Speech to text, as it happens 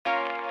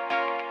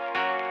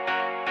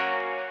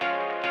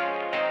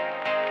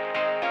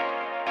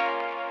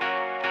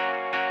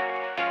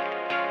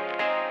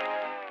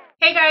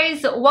Hey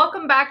guys,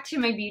 welcome back to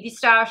my beauty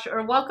stash,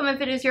 or welcome if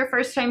it is your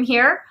first time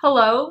here.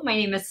 Hello, my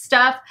name is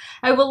Steff.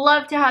 I would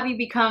love to have you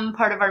become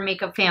part of our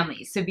makeup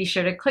family, so be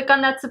sure to click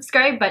on that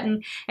subscribe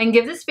button and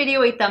give this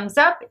video a thumbs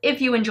up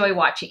if you enjoy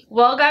watching.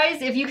 Well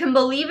guys, if you can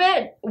believe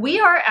it, we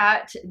are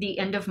at the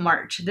end of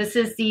March. This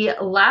is the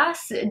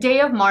last day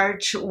of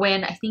March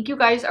when I think you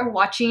guys are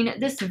watching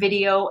this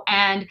video,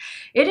 and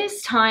it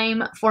is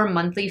time for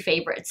monthly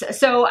favorites.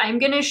 So I'm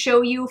going to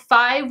show you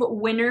 5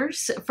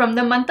 winners from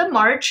the month of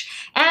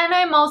March,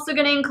 and I'm also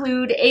going to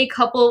include a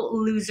couple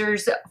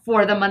losers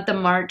for the month of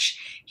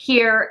March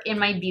here in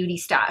my beauty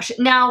stash.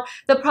 Now,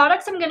 the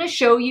products I'm going to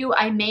show you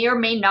I may or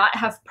may not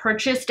have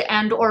purchased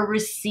and or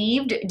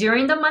received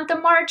during the month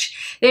of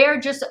March. They are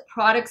just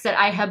products that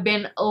I have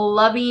been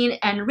loving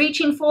and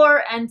reaching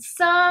for, and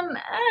some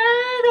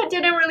that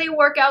didn't really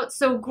work out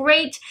so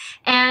great,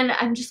 and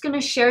I'm just going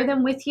to share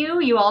them with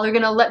you. You all are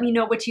going to let me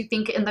know what you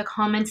think in the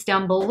comments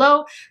down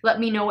below. Let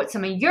me know what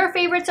some of your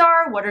favorites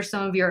are. What are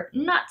some of your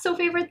not so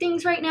favorite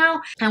things right now?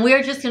 And we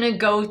are just going to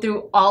go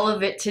through all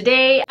of it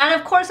today. And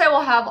of course, I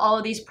will have all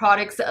of these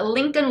products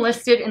linked and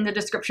listed in the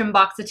description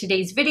box of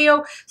today's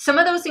video. Some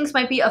of those things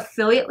might be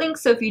affiliate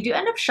links, so if you do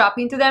end up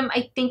shopping through them,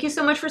 I thank you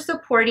so much for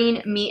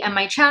supporting me and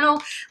my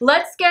channel.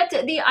 Let's get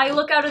the eye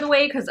look out of the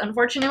way, because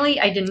unfortunately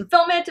I didn't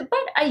film it, but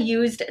I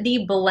used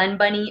the Blend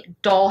Bunny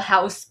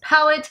Dollhouse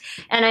palette,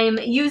 and I am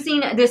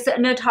using this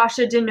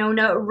Natasha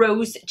Denona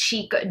Rose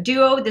Cheek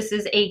Duo. This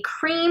is a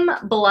cream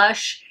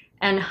blush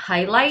and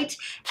highlight,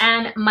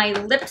 and my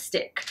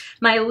lipstick.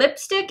 My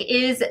lipstick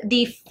is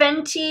the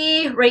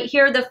Fenty, right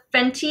here, the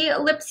Fenty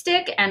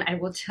lipstick, and I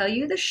will tell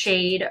you the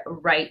shade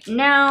right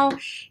now.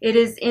 It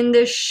is in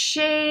the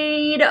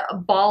shade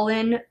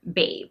Ballin'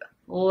 Babe.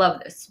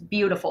 Love this,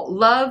 beautiful.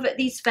 Love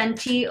these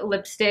Fenty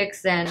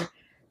lipsticks, and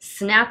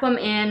snap them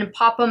in,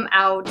 pop them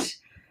out.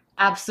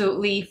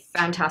 Absolutely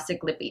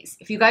fantastic lippies.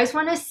 If you guys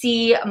want to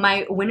see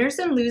my winners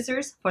and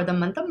losers for the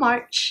month of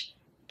March,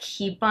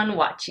 keep on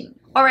watching.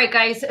 All right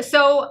guys,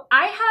 so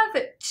I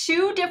have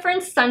 2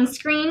 different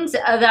sunscreens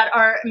that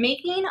are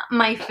making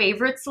my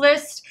favorites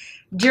list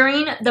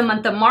during the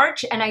month of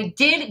March, and I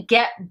did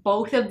get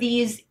both of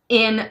these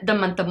in the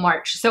month of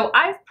March. So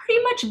I've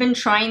pretty much been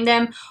trying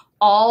them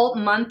all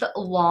month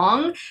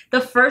long.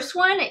 The first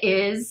one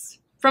is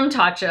from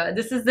Tatcha.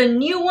 This is the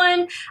new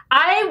one.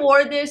 I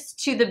wore this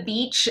to the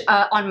beach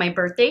on my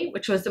birthday,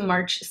 which was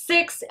March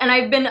 6th, and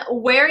I've been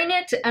wearing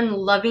it and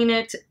loving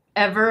it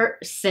ever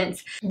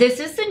since. This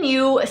is the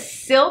new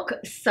Silk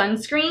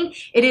sunscreen.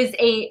 It is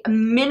a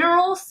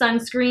mineral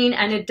sunscreen,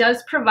 and it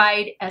does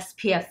provide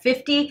SPF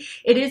 50.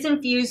 It is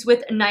infused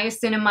with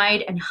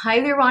niacinamide and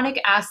hyaluronic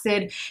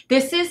acid.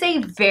 This is a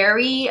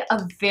very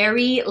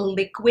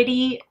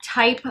liquidy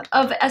type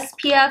of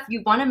SPF.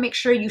 You want to make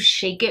sure you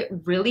shake it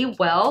really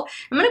well.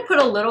 I'm going to put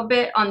a little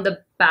bit on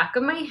the back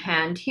of my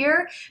hand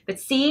here, but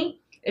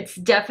see, it's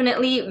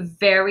definitely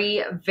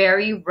very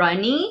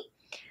runny,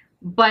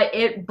 but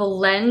it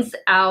blends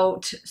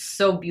out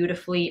so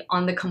beautifully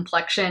on the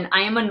complexion. I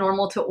am a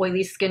normal to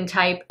oily skin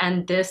type,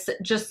 and this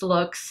just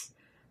looks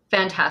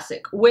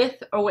fantastic.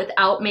 With or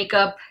without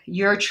makeup,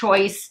 your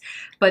choice.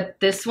 But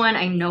this one,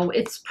 I know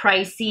it's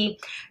pricey.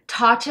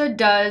 Tatcha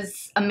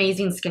does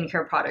amazing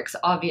skincare products,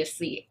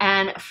 obviously.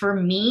 And for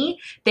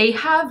me, they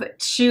have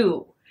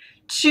two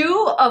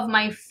of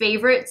my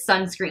favorite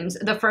sunscreens.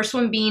 The first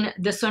one being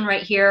this one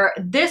right here.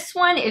 This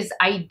one is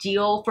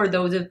ideal for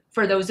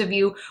those of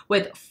you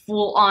with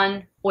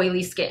full-on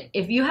oily skin.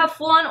 If you have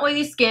full-on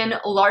oily skin,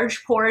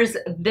 large pores,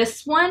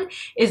 this one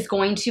is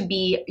going to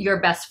be your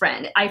best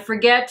friend. I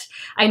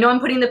know I'm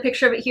putting the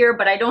picture of it here,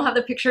 but I don't have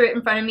the picture of it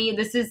in front of me.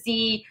 This is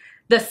the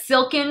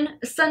Silken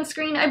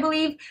sunscreen, I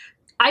believe.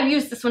 I've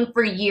used this one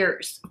for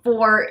years,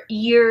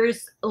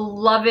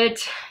 love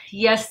it.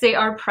 Yes, they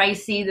are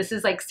pricey. This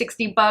is like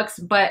 60 bucks,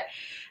 but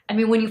I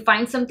mean, when you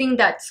find something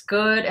that's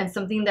good and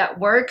something that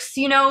works,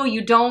 you know,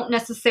 you don't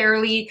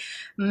necessarily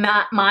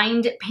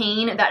mind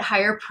paying that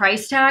higher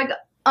price tag.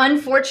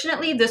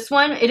 Unfortunately, this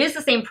one, it is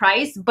the same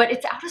price, but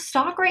it's out of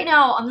stock right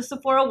now on the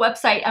Sephora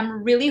website.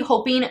 I'm really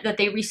hoping that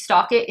they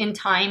restock it in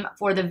time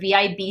for the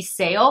VIB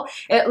sale,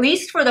 at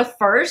least for the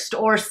first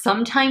or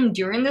sometime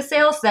during the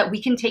sale, so that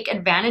we can take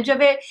advantage of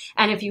it.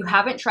 And if you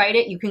haven't tried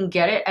it, you can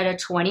get it at a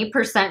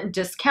 20%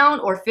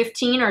 discount, or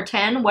 15 or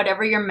 10,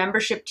 whatever your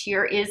membership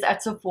tier is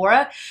at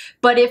Sephora.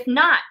 But if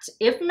not,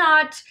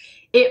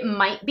 it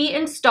might be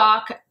in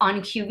stock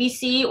on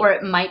QVC, or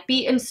it might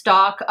be in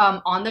stock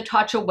on the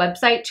Tatcha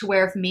website, to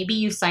where if maybe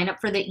you sign up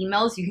for the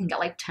emails, you can get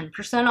like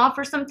 10% off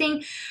or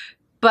something.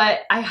 But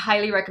I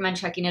highly recommend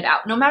checking it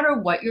out, no matter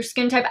what your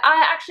skin type.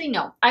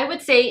 I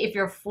would say if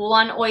you're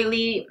full-on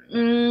oily,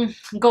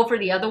 go for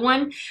the other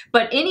one.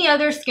 But any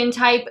other skin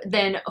type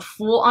than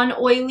full-on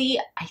oily,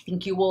 I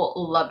think you will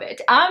love it.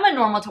 I'm a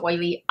normal to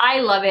oily. I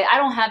love it. I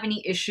don't have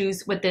any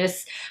issues with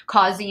this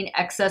causing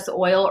excess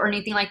oil or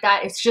anything like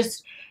that.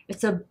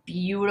 It's a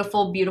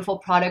beautiful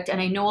product, and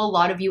I know a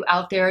lot of you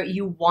out there,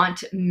 you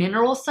want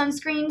mineral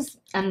sunscreens,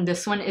 and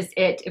this one is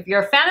it. If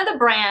you're a fan of the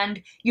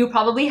brand, you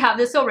probably have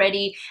this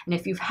already, and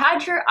if you've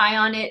had your eye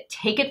on it,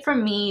 take it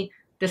from me,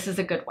 this is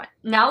a good one.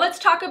 Now let's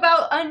talk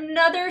about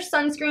another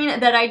sunscreen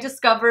that I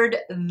discovered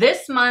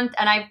this month,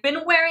 and I've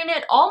been wearing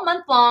it all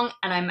month long,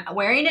 and I'm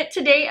wearing it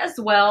today as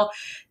well.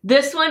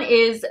 This one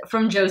is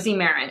from Josie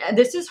Maran.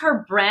 This is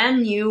her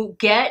brand new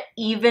Get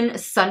Even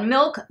Sun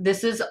Milk.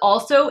 This is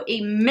also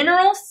a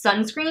mineral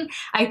sunscreen.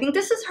 I think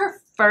this is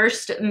her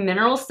first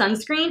mineral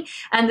sunscreen,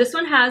 and this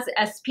one has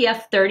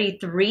SPF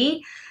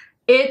 33.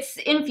 It's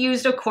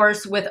infused, of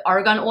course, with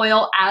argan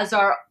oil, as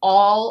are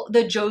all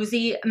the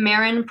Josie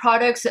Maran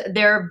products.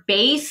 Their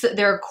base,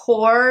 their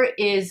core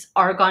is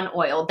argan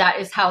oil. That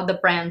is how the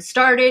brand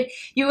started.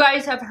 You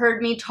guys have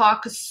heard me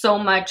talk so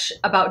much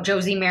about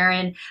Josie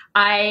Maran.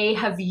 I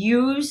have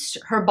used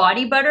her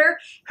body butter,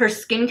 her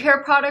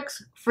skincare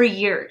products for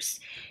years.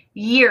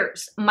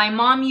 My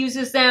mom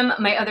uses them,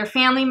 my other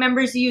family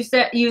members use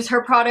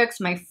her products,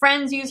 my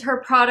friends use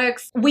her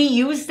products. We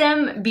use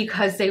them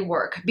because they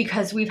work,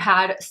 because we've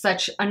had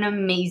such an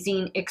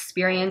amazing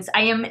experience.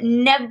 I am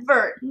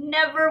never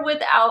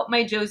without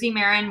my Josie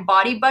Maran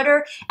body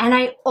butter, and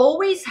I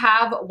always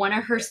have one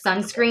of her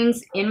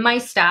sunscreens in my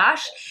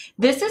stash.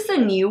 This is a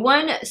new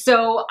one,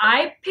 so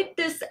I picked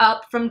this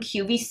up from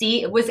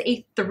QVC. It was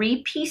a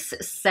 3-piece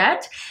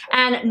set,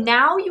 and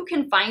now you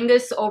can find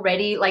this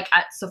already like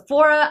at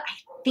Sephora.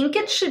 I think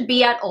it should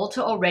be at Ulta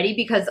already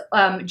because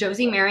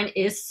Josie Maran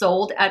is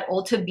sold at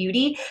Ulta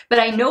Beauty, but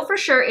I know for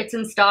sure it's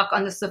in stock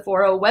on the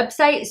Sephora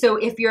website. So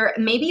if you're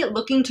maybe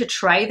looking to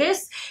try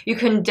this, you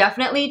can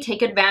definitely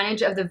take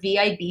advantage of the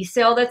VIB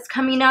sale that's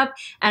coming up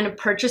and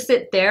purchase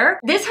it there.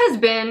 This has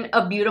been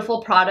a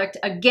beautiful product.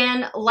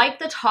 Again, like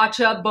the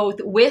Tatcha, both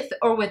with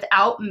or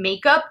without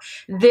makeup,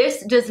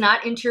 this does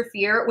not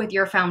interfere with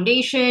your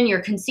foundation,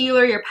 your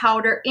concealer, your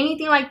powder,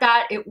 anything like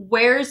that. It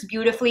wears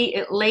beautifully,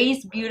 it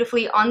lays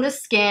beautifully on the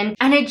skin,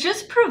 and it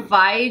just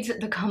provides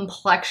the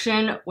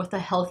complexion with a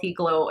healthy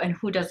glow, and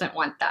who doesn't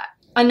want that?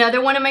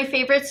 Another one of my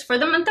favorites for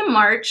the month of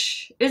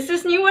March is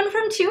this new one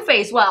from Too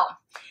Faced. Well,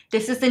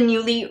 this is the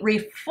newly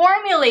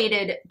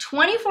reformulated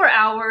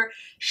 24-hour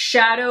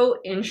Shadow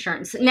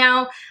Insurance.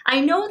 Now,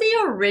 I know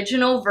the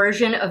original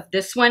version of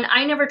this one,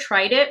 I never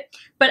tried it,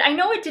 but I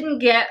know it didn't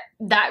get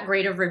that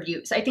great of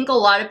reviews. I think a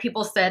lot of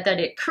people said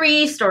that it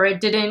creased or it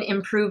didn't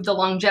improve the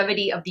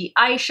longevity of the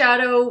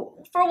eyeshadow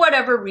for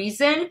whatever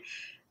reason.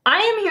 I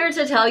am here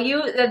to tell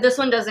you that this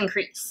one doesn't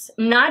crease.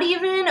 Not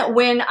even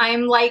when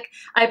I'm like,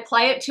 I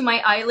apply it to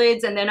my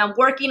eyelids and then I'm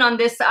working on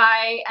this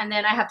eye and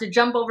then I have to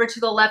jump over to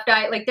the left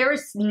eye. Like, there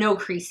is no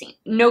creasing,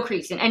 no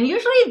creasing. And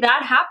usually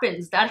that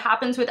happens. That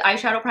happens with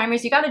eyeshadow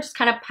primers. You gotta just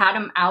kind of pat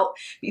them out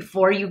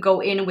before you go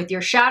in with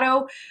your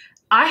shadow.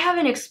 I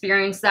haven't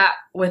experienced that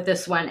with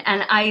this one,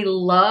 and I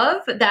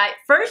love that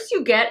first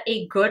you get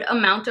a good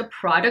amount of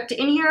product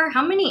in here.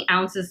 How many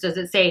ounces does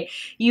it say?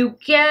 You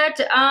get,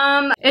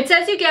 it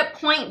says you get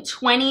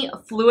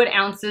 0.20 fluid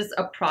ounces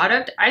of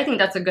product. I think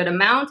that's a good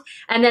amount.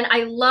 And then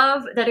I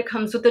love that it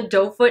comes with a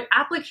doe foot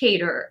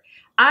applicator.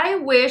 I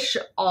wish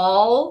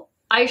all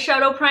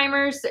eyeshadow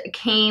primers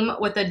came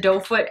with a doe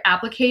foot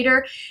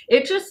applicator.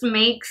 It just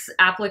makes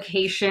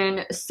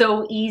application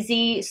so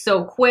easy,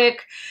 so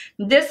quick.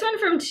 This one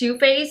from Too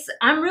Faced,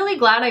 I'm really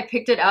glad I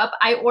picked it up.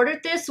 I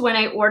ordered this when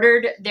I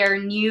ordered their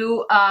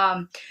new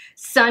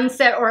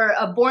Sunset or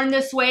a Born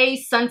This Way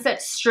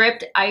Sunset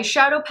Stripped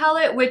eyeshadow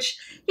palette, which,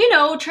 you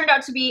know, turned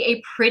out to be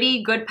a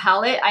pretty good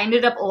palette. I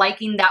ended up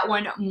liking that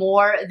one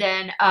more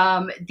than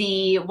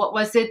the, what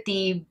was it?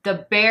 The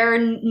Bare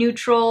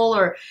Neutral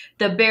or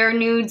the Bare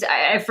Nudes.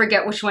 I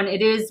forget which one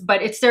it is,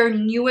 but it's their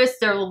newest,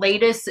 their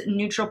latest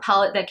neutral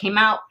palette that came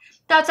out.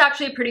 That's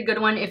actually a pretty good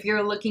one if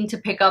you're looking to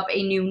pick up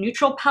a new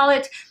neutral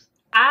palette.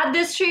 Add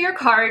this to your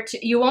cart.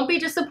 You won't be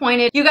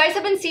disappointed. You guys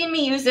have been seeing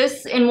me use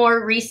this in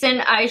more recent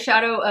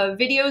eyeshadow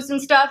videos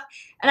and stuff,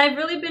 and I've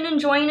really been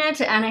enjoying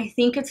it, and I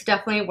think it's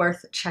definitely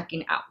worth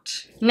checking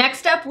out.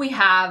 Next up, we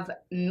have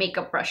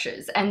makeup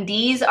brushes, and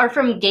these are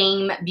from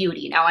Game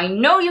Beauty. Now, I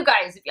know you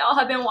guys, if y'all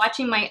have been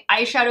watching my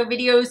eyeshadow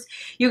videos,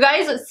 you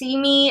guys see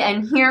me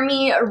and hear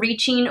me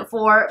reaching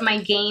for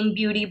my Game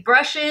Beauty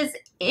brushes,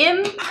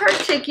 in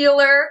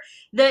particular,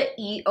 the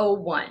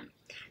E01.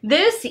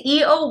 This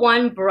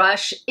E01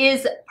 brush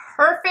is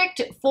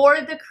perfect for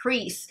the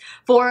crease,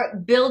 for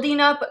building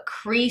up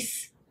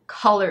crease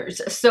colors.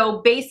 So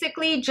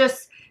basically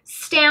just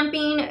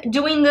stamping,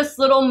 doing this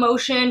little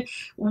motion,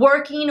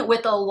 working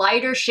with a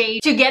lighter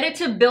shade to get it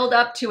to build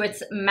up to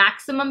its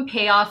maximum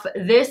payoff.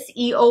 This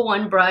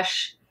E01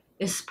 brush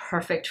is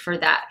perfect for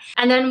that.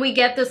 And then we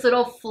get this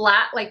little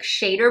flat like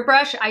shader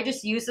brush. I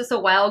just used this a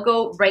while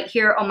ago right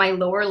here on my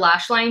lower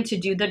lash line to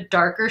do the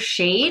darker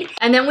shade.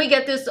 And then we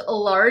get this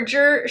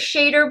larger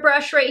shader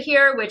brush right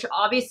here, which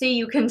obviously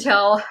you can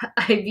tell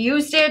I've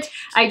used it.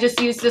 I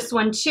just used this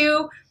one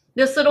too.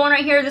 This little one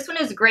right here, this one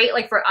is great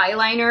like for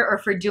eyeliner or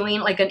for doing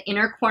like an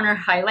inner corner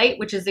highlight,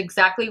 which is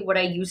exactly what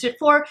I use it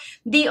for.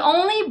 The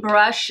only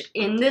brush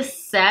in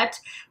this set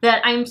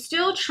that I'm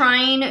still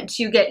trying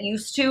to get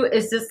used to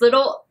is this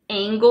little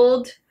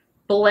angled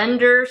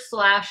blender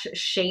slash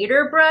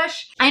shader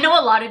brush. I know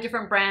a lot of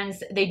different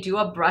brands, they do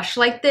a brush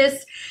like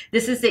this.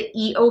 This is the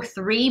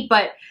E03,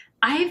 but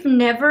I've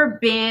never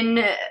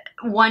been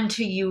one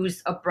to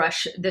use a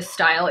brush this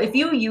style. If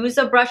you use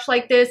a brush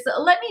like this,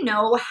 let me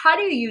know. How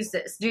do you use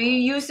this? Do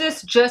you use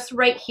this just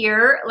right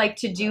here, like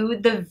to do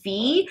the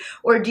V,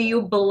 or do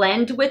you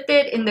blend with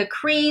it in the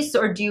crease,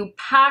 or do you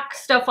pack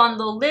stuff on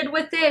the lid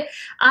with it?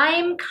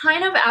 I'm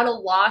kind of at a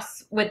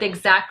loss with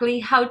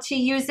exactly how to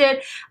use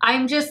it.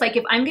 I'm just like,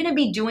 if I'm gonna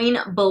be doing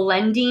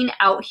blending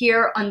out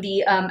here on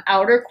the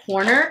outer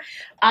corner,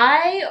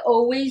 I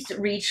always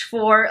reach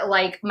for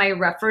like my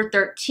Rephr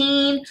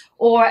 13,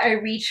 or I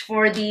reach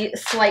for the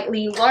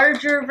slightly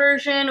larger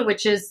version,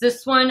 which is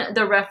this one,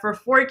 the Rephr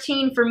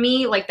 14. For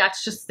me, like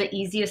that's just the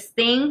easiest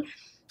thing.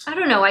 I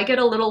don't know, I get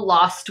a little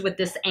lost with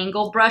this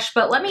angle brush,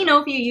 but let me know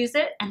if you use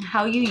it and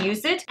how you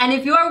use it. And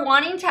if you are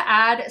wanting to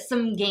add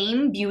some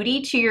game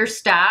beauty to your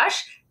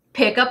stash,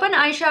 pick up an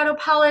eyeshadow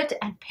palette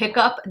and pick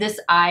up this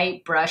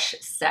eye brush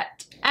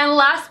set. And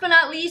last but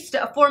not least,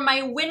 for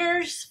my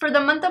winners for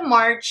the month of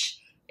March,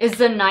 is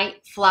the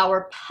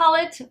Nightflower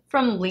palette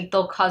from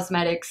Lethal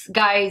Cosmetics.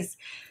 Guys,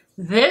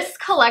 this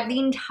the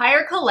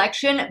entire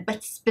collection,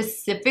 but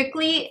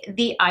specifically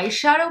the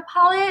eyeshadow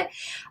palette,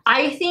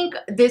 I think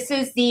this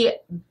is the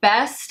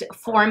best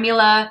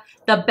formula,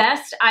 the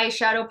best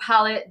eyeshadow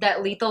palette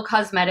that Lethal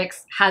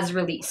Cosmetics has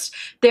released.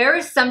 There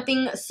is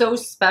something so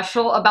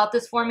special about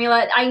this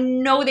formula. I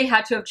know they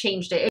had to have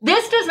changed it.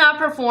 This does not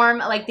perform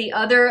like the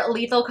other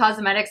Lethal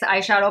Cosmetics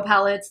eyeshadow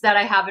palettes that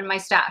I have in my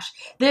stash.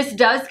 This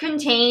does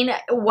contain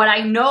what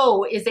I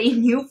know is a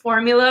new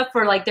formula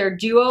for like their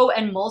duo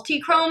and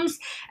multi-chromes,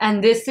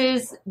 and this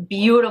is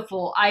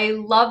beautiful. I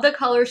love the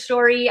color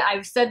story.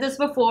 I've said this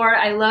before.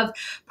 I love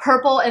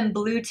purple and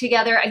blue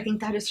together. I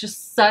think that is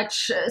just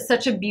such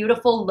a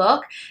beautiful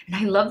look. And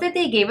I love that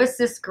they gave us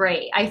this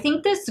gray. I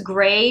think this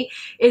gray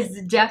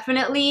is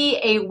definitely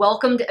a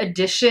welcomed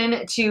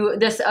addition to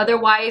this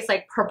otherwise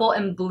like purple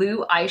and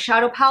blue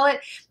eyeshadow palette.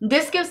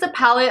 This gives the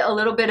palette a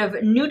little bit of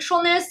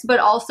neutralness, but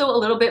also a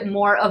little bit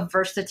more of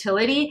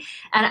versatility.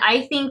 And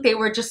I think they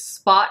were just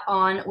spot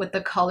on with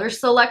the color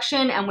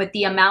selection and with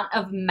the amount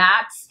of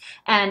mattes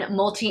and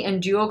multi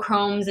and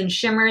duochromes and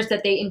shimmers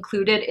that they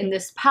included in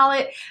this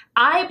palette.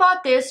 I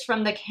bought this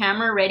from the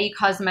Camera Ready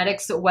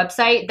Cosmetics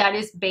website that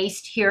is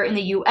based here in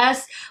the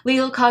US.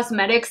 Lethal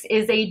Cosmetics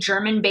is a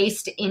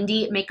German-based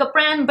indie makeup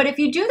brand, but if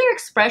you do their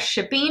express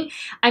shipping,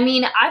 I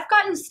mean, I've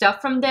gotten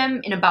stuff from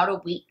them in about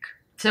a week.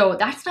 So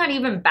that's not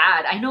even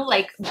bad. I know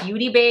like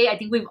Beauty Bay, I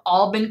think we've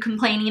all been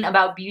complaining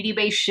about Beauty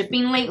Bay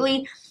shipping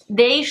lately.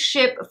 They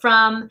ship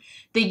from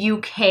the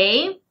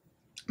UK,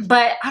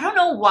 but I don't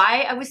know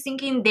why I was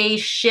thinking they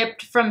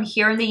shipped from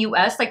here in the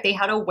US, like they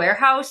had a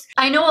warehouse.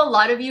 I know a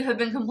lot of you have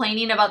been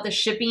complaining about the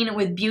shipping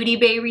with Beauty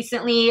Bay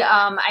recently.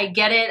 I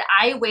get it.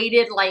 I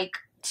waited like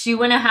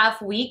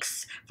 2.5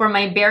 weeks for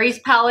my berries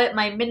palette,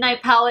 my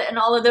midnight palette, and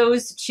all of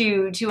those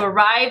to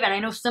arrive. And I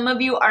know some of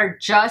you are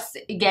just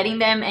getting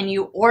them and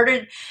you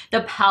ordered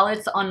the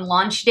palettes on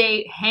launch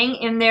day. Hang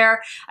in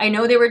there. I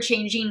know they were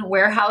changing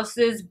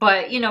warehouses,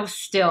 but you know,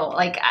 still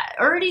like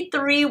already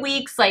 3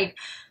 weeks, like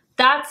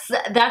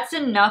that's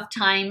enough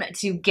time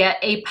to get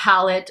a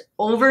palette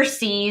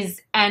overseas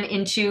and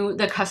into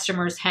the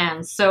customer's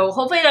hands. So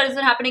hopefully that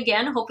doesn't happen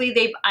again. Hopefully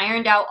they've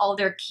ironed out all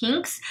their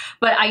kinks.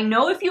 But I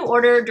know if you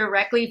order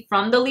directly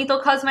from the Lethal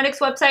Cosmetics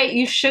website,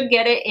 you should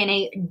get it in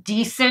a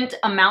decent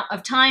amount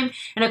of time.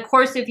 And of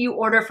course, if you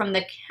order from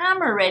the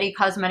Camera Ready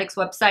Cosmetics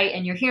website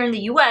and you're here in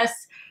the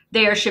US,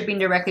 they are shipping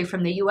directly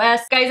from the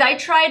US. Guys, I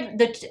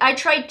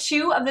tried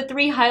 2 of the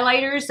 3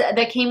 highlighters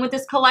that came with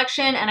this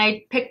collection, and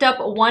I picked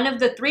up 1 of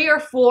the 3 or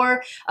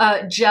 4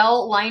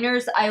 gel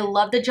liners. I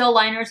love the gel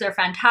liners. They're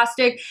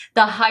fantastic.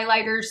 The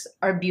highlighters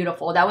are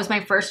beautiful. That was my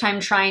first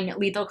time trying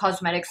Lethal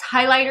Cosmetics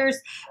highlighters.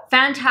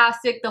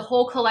 Fantastic. The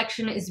whole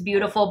collection is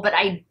beautiful, but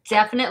I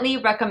definitely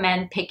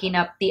recommend picking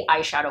up the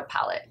eyeshadow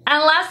palette.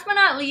 And last but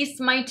not least,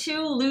 my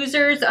 2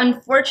 losers,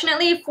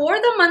 unfortunately, for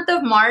the month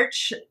of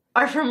March,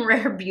 are from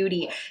Rare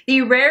Beauty.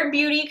 The Rare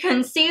Beauty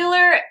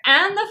concealer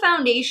and the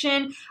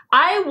foundation.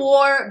 I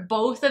wore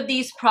both of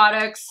these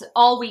products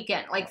all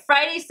weekend, like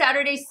Friday,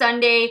 Saturday,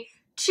 Sunday.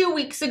 2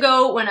 weeks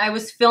ago when I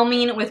was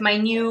filming with my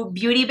new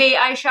Beauty Bay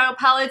eyeshadow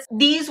palettes.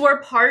 These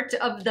were part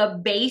of the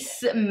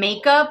base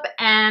makeup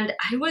and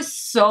I was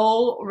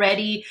so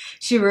ready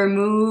to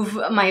remove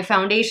my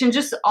foundation,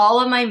 just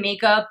all of my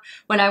makeup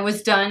when I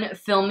was done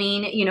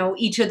filming, you know,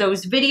 each of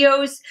those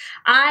videos.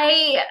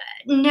 I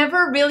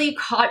never really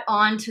caught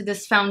on to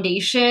this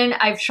foundation.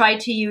 I've tried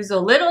to use a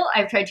little,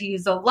 I've tried to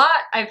use a lot,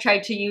 I've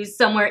tried to use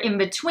somewhere in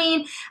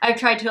between. I've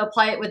tried to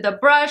apply it with a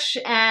brush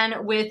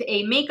and with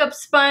a makeup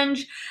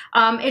sponge.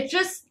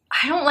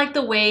 I don't like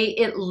the way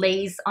it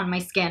lays on my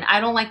skin. I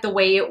don't like the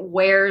way it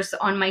wears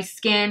on my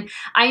skin.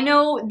 I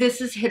know this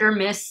is hit or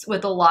miss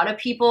with a lot of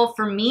people.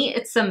 For me,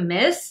 it's a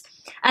miss.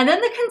 And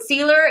then the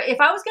concealer, if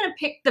I was gonna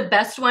pick the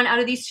best one out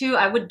of these two,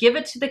 I would give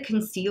it to the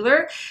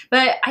concealer,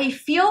 but I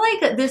feel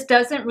like this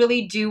doesn't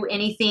really do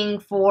anything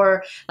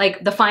for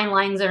like the fine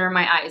lines under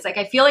my eyes. Like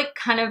I feel like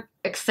kind of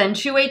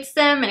accentuates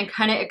them, and it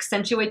kind of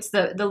accentuates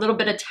the little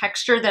bit of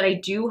texture that I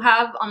do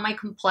have on my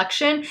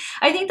complexion.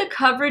 I think the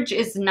coverage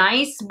is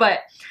nice, but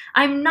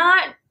I'm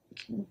not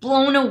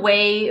blown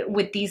away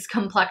with these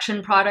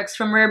complexion products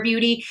from Rare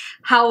Beauty.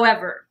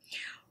 However,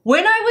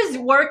 when I was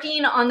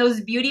working on those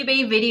Beauty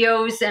Bay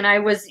videos and I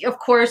was, of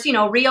course, you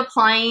know,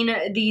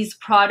 reapplying these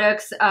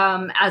products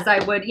as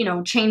I would, you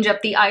know, change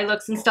up the eye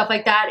looks and stuff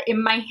like that,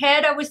 in my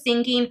head I was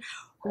thinking,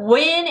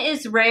 when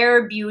is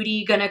Rare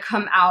Beauty gonna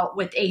come out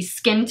with a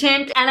skin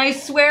tint? And I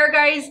swear,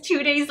 guys,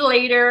 2 days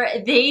later,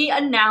 they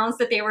announced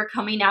that they were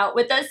coming out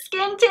with a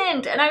skin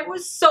tint. And I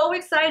was so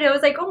excited. I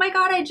was like, oh my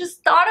God, I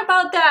just thought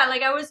about that.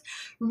 Like I was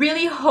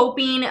really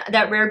hoping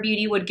that Rare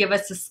Beauty would give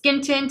us a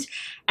skin tint,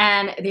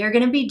 and they're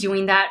gonna be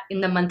doing that in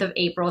the month of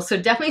April. So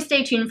definitely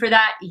stay tuned for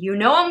that. You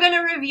know I'm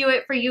gonna review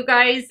it for you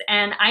guys,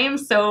 and I am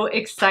so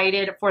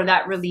excited for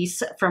that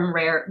release from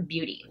Rare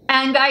Beauty.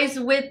 And guys,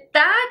 with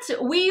that,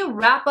 we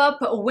wrap up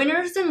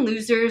winners and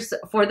losers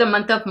for the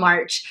month of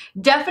March.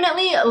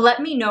 Definitely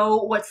let me know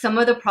what some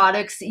of the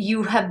products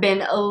you have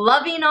been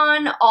loving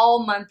on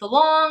all month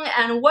long,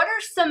 and what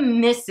are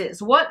some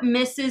misses? What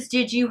misses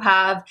did you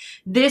have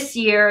this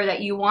year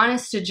that you want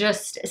us to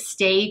just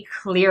stay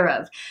clear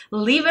of?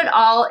 Leave it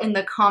all in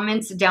the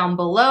comments down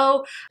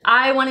below.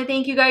 I want to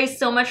thank you guys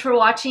so much for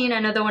watching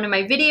another one of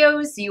my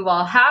videos. You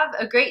all have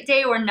a great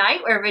day or night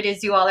wherever it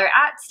is you all are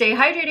at. Stay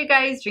hydrated,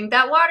 guys. Drink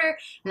that water,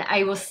 and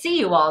I will see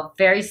you all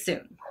very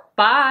soon.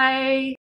 Bye.